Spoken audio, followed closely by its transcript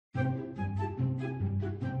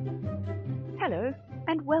Hello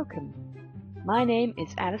and welcome. My name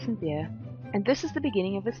is Alison Beer, and this is the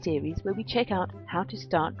beginning of a series where we check out how to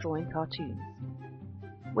start drawing cartoons.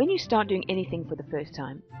 When you start doing anything for the first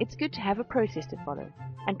time, it's good to have a process to follow,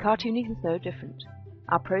 and cartooning is no different.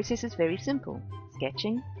 Our process is very simple: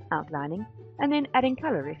 sketching, outlining, and then adding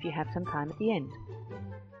color if you have some time at the end.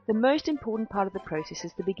 The most important part of the process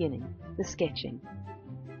is the beginning, the sketching.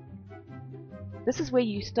 This is where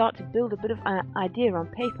you start to build a bit of an idea on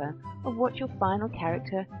paper of what your final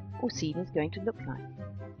character or scene is going to look like.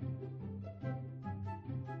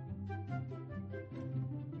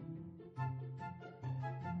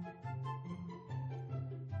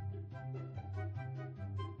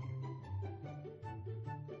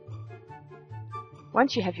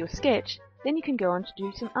 Once you have your sketch, then you can go on to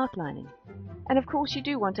do some outlining. And of course you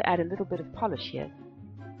do want to add a little bit of polish here.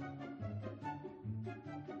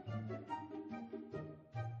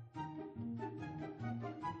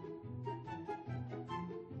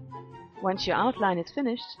 Once your outline is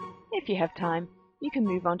finished, if you have time, you can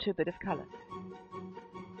move on to a bit of color.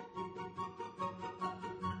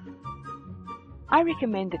 I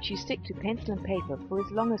recommend that you stick to pencil and paper for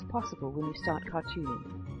as long as possible when you start cartooning.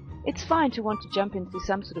 It's fine to want to jump into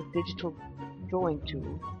some sort of digital drawing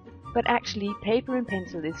tool, but actually paper and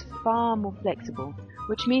pencil is far more flexible,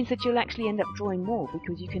 which means that you'll actually end up drawing more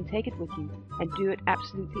because you can take it with you and do it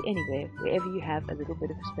absolutely anywhere, wherever you have a little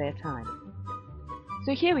bit of spare time.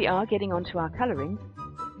 So here we are getting onto our colouring,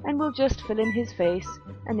 and we'll just fill in his face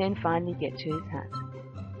and then finally get to his hat.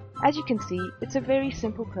 As you can see, it's a very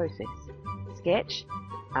simple process. Sketch,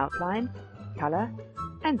 outline, colour,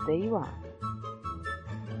 and there you are.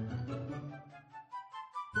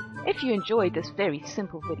 If you enjoyed this very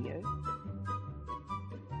simple video,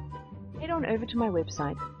 head on over to my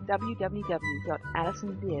website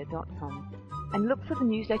www.alisonbeer.com and look for the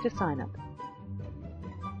newsletter sign-up.